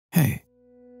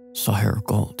Sahara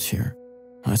Gold here.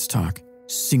 Let's talk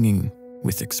singing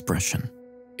with expression.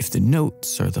 If the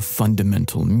notes are the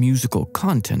fundamental musical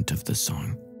content of the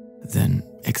song, then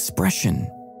expression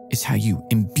is how you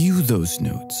imbue those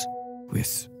notes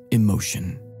with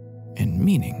emotion and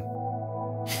meaning.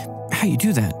 How you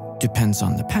do that depends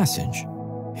on the passage.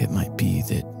 It might be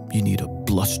that you need a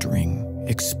blustering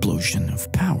explosion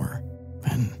of power,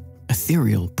 an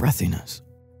ethereal breathiness,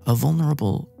 a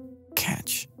vulnerable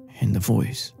catch in the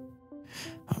voice.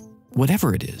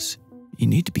 Whatever it is, you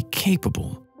need to be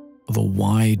capable of a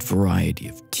wide variety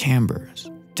of timbres,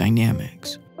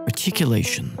 dynamics,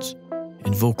 articulations,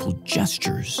 and vocal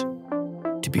gestures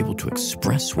to be able to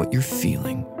express what you're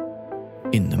feeling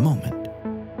in the moment.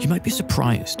 You might be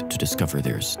surprised to discover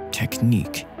there's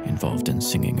technique involved in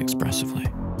singing expressively,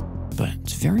 but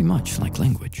it's very much like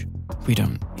language. We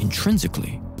don't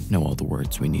intrinsically know all the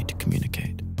words we need to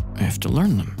communicate. We have to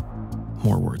learn them. The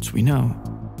more words we know,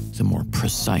 the more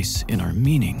precise in our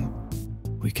meaning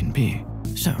we can be.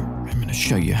 So, I'm going to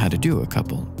show you how to do a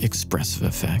couple expressive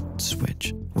effects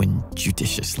which, when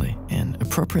judiciously and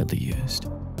appropriately used,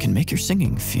 can make your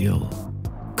singing feel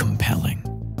compelling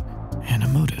and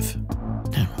emotive.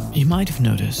 Now, you might have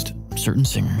noticed certain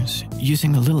singers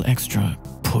using a little extra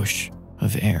push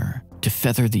of air to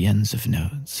feather the ends of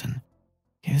notes and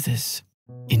give this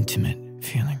intimate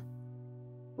feeling.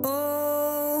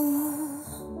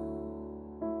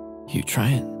 You try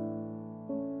it.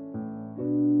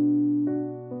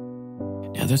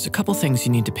 Now, there's a couple things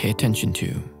you need to pay attention to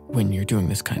when you're doing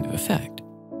this kind of effect.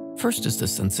 First is the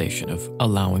sensation of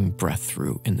allowing breath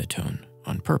through in the tone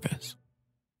on purpose.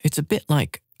 It's a bit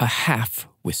like a half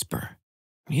whisper.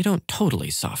 You don't totally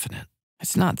soften it.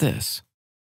 It's not this.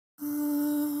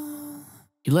 You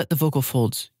let the vocal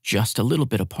folds just a little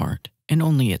bit apart and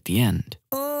only at the end.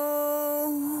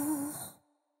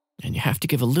 And you have to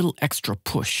give a little extra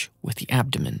push with the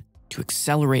abdomen to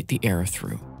accelerate the air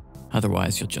through.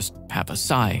 Otherwise, you'll just have a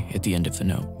sigh at the end of the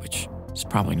note, which is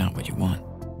probably not what you want.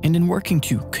 And in working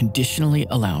to conditionally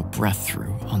allow breath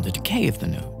through on the decay of the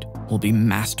note, we'll be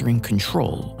mastering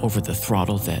control over the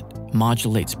throttle that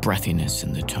modulates breathiness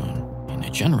in the tone in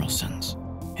a general sense.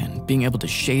 And being able to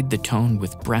shade the tone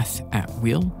with breath at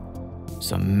will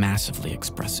is a massively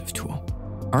expressive tool.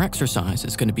 Our exercise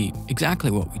is going to be exactly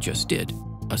what we just did,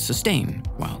 a sustain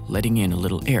while letting in a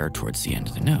little air towards the end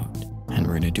of the note. And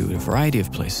we're going to do it a variety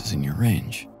of places in your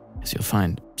range, as you'll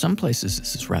find some places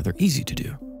this is rather easy to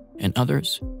do, and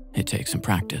others it takes some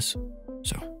practice.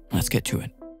 So let's get to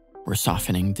it. We're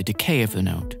softening the decay of the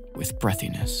note with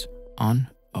breathiness on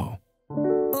O.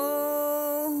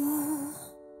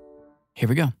 Here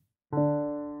we go.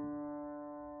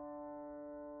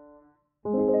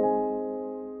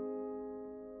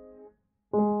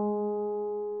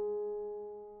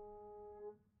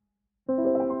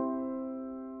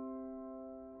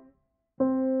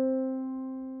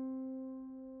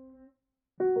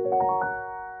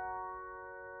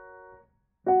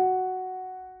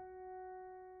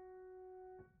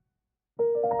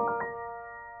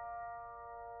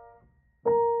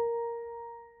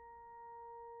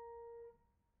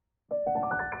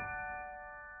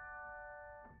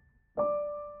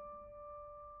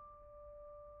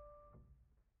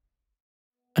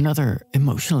 Another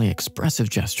emotionally expressive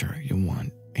gesture you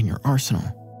want in your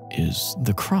arsenal is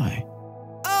the cry.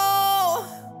 Oh!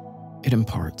 It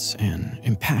imparts an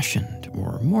impassioned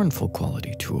or mournful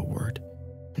quality to a word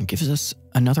and gives us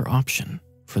another option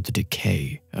for the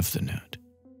decay of the note.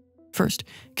 First,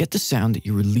 get the sound that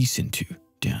you release into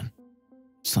down.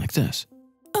 It's like this.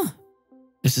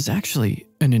 This is actually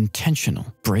an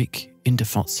intentional break into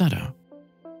falsetto.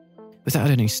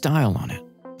 Without any style on it,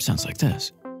 sounds like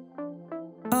this.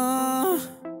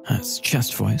 That's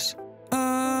chest voice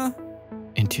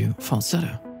into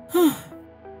falsetto.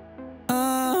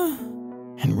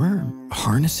 And we're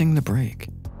harnessing the break,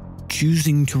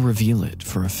 choosing to reveal it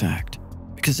for effect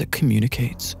because it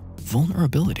communicates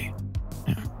vulnerability.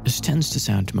 Now, this tends to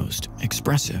sound most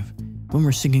expressive when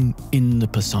we're singing in the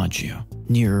passaggio,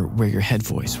 near where your head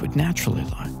voice would naturally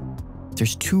lie.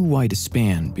 There's too wide a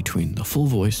span between the full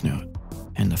voice note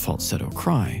and the falsetto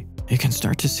cry. It can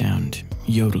start to sound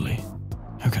yodely.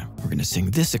 Okay, we're going to sing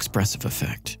this expressive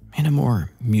effect in a more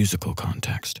musical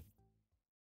context.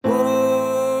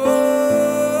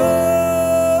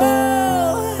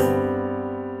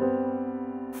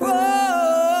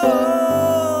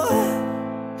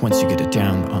 Once you get it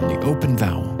down on the open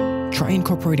vowel, try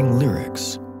incorporating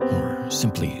lyrics or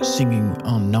simply singing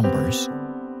on numbers.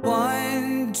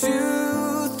 1,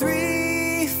 2,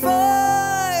 3,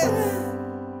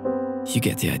 4. You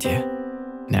get the idea.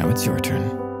 Now it's your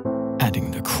turn.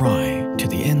 Adding the cry to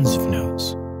the ends of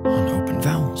notes on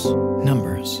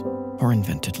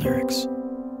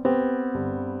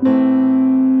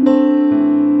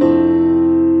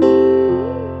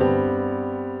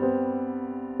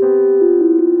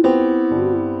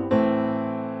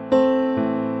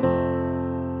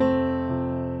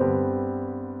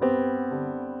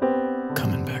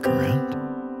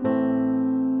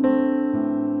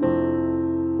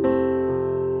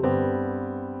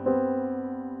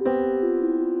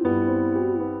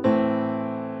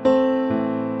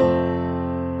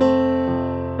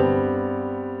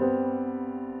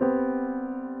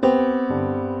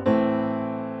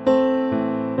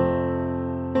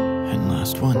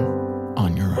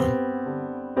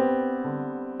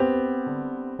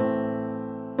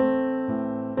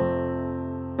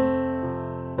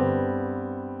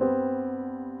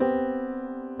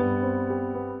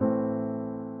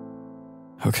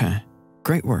Okay,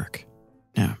 great work.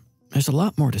 Now, there's a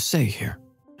lot more to say here,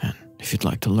 and if you'd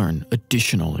like to learn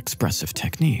additional expressive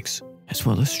techniques, as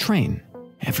well as train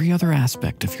every other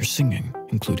aspect of your singing,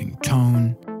 including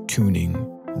tone, tuning,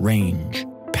 range,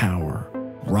 power,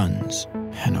 runs,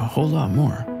 and a whole lot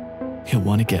more, you'll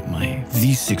want to get my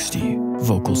V60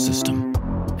 vocal system.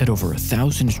 At over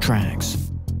 1,000 tracks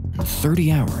and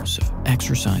 30 hours of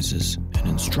exercises and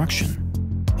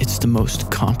instruction, it's the most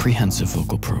comprehensive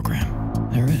vocal program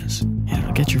there is, and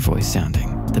it'll get your voice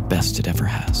sounding the best it ever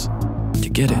has. To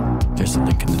get it, there's a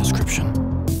link in the description.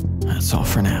 That's all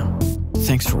for now.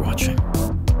 Thanks for watching.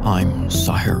 I'm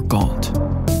Sahir Galt.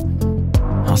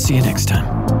 I'll see you next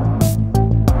time.